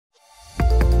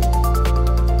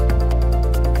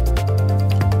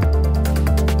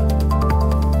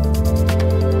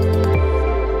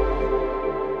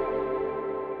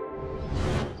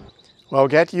Well,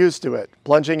 get used to it.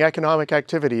 Plunging economic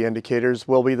activity indicators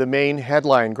will be the main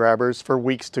headline grabbers for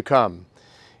weeks to come.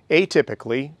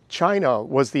 Atypically, China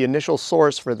was the initial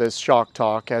source for this shock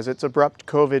talk as its abrupt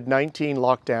COVID-19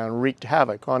 lockdown wreaked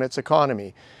havoc on its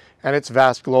economy and its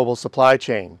vast global supply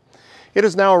chain. It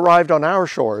has now arrived on our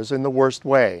shores in the worst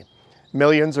way.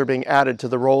 Millions are being added to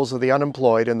the rolls of the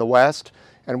unemployed in the West,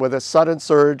 and with a sudden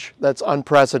surge that's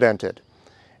unprecedented.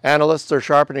 Analysts are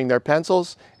sharpening their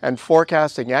pencils and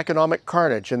forecasting economic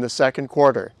carnage in the second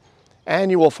quarter.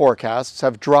 Annual forecasts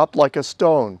have dropped like a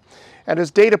stone, and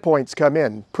as data points come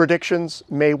in, predictions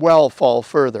may well fall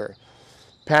further.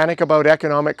 Panic about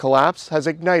economic collapse has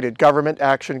ignited government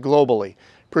action globally,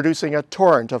 producing a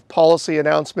torrent of policy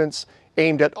announcements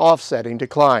aimed at offsetting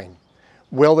decline.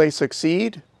 Will they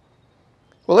succeed?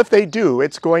 Well, if they do,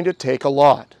 it's going to take a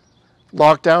lot.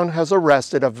 Lockdown has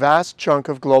arrested a vast chunk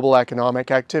of global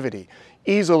economic activity,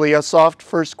 easily a soft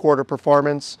first quarter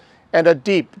performance, and a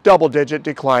deep double-digit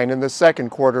decline in the second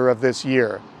quarter of this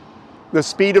year. The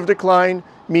speed of decline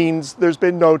means there's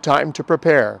been no time to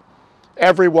prepare.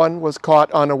 Everyone was caught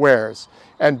unawares,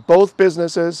 and both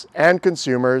businesses and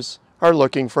consumers are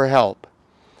looking for help.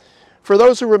 For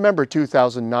those who remember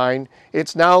 2009,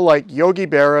 it's now like Yogi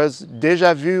Berra's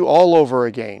déjà vu all over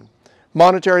again.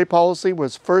 Monetary policy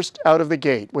was first out of the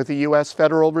gate, with the U.S.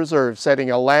 Federal Reserve setting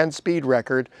a land speed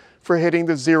record for hitting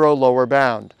the zero lower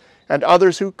bound, and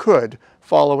others who could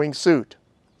following suit.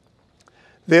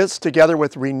 This, together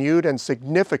with renewed and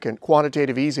significant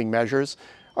quantitative easing measures,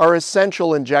 are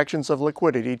essential injections of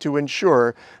liquidity to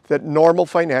ensure that normal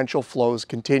financial flows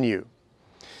continue.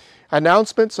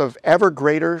 Announcements of ever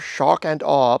greater shock and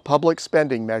awe public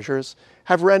spending measures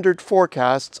have rendered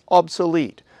forecasts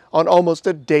obsolete on almost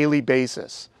a daily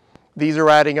basis. These are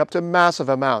adding up to massive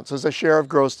amounts as a share of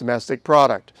gross domestic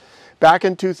product. Back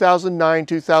in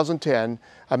 2009-2010,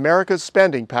 America's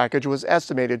spending package was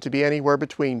estimated to be anywhere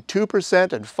between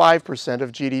 2% and 5%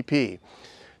 of GDP.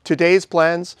 Today's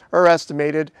plans are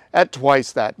estimated at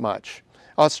twice that much.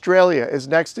 Australia is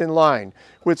next in line,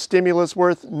 with stimulus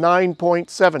worth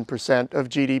 9.7% of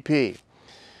GDP.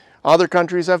 Other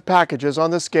countries have packages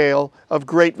on the scale of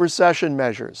Great Recession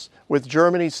measures, with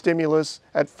Germany's stimulus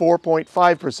at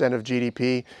 4.5% of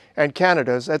GDP and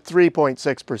Canada's at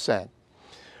 3.6%.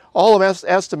 All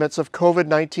estimates of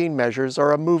COVID-19 measures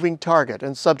are a moving target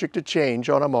and subject to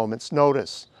change on a moment's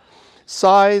notice.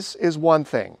 Size is one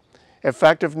thing,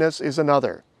 effectiveness is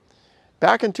another.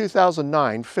 Back in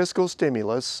 2009, fiscal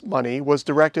stimulus money was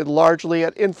directed largely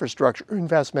at infrastructure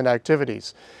investment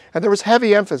activities, and there was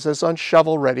heavy emphasis on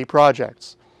shovel-ready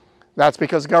projects. That's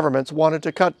because governments wanted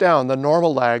to cut down the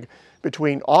normal lag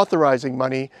between authorizing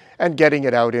money and getting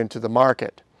it out into the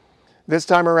market. This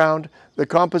time around, the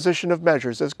composition of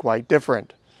measures is quite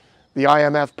different. The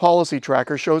IMF policy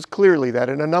tracker shows clearly that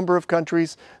in a number of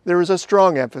countries, there is a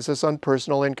strong emphasis on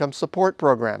personal income support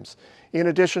programs, in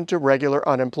addition to regular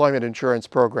unemployment insurance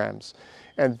programs,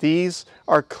 and these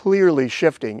are clearly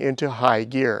shifting into high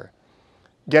gear.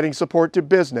 Getting support to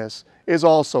business is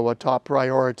also a top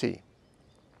priority.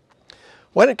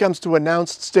 When it comes to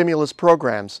announced stimulus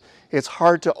programs, it's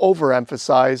hard to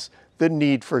overemphasize the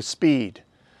need for speed.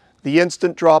 The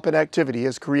instant drop in activity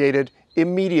has created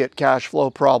immediate cash flow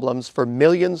problems for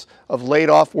millions of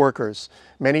laid-off workers,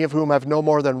 many of whom have no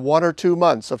more than 1 or 2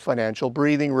 months of financial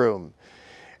breathing room.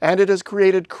 And it has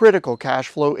created critical cash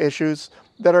flow issues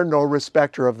that are no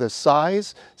respecter of the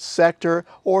size, sector,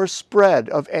 or spread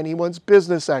of anyone's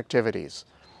business activities.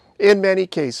 In many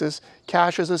cases,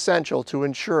 cash is essential to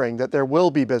ensuring that there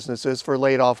will be businesses for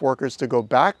laid-off workers to go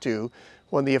back to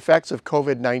when the effects of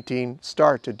COVID-19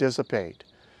 start to dissipate.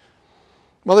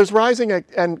 Well, there's rising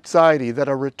anxiety that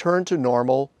a return to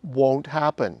normal won't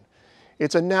happen.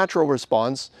 It's a natural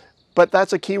response, but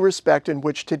that's a key respect in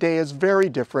which today is very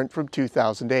different from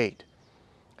 2008.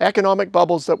 Economic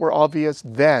bubbles that were obvious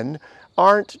then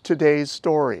aren't today's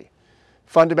story.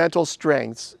 Fundamental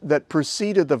strengths that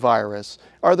preceded the virus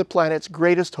are the planet's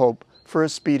greatest hope for a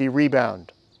speedy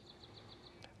rebound.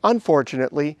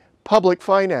 Unfortunately, public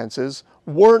finances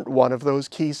weren't one of those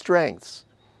key strengths.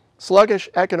 Sluggish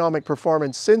economic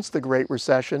performance since the Great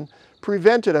Recession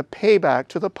prevented a payback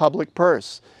to the public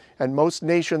purse, and most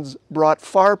nations brought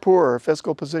far poorer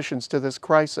fiscal positions to this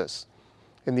crisis.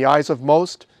 In the eyes of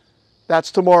most, that's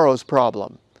tomorrow's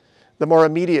problem. The more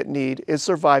immediate need is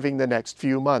surviving the next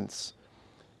few months.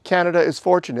 Canada is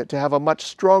fortunate to have a much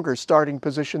stronger starting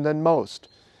position than most.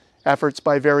 Efforts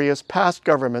by various past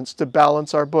governments to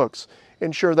balance our books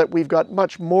ensure that we've got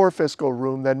much more fiscal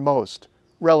room than most,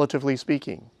 relatively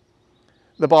speaking.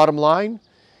 The bottom line?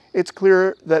 It's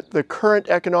clear that the current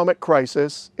economic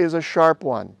crisis is a sharp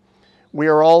one. We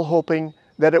are all hoping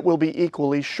that it will be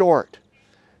equally short.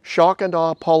 Shock and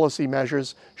awe policy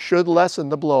measures should lessen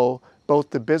the blow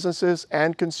both to businesses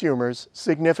and consumers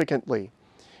significantly.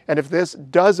 And if this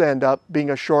does end up being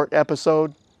a short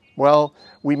episode, well,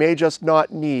 we may just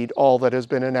not need all that has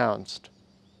been announced.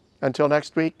 Until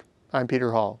next week, I'm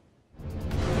Peter Hall.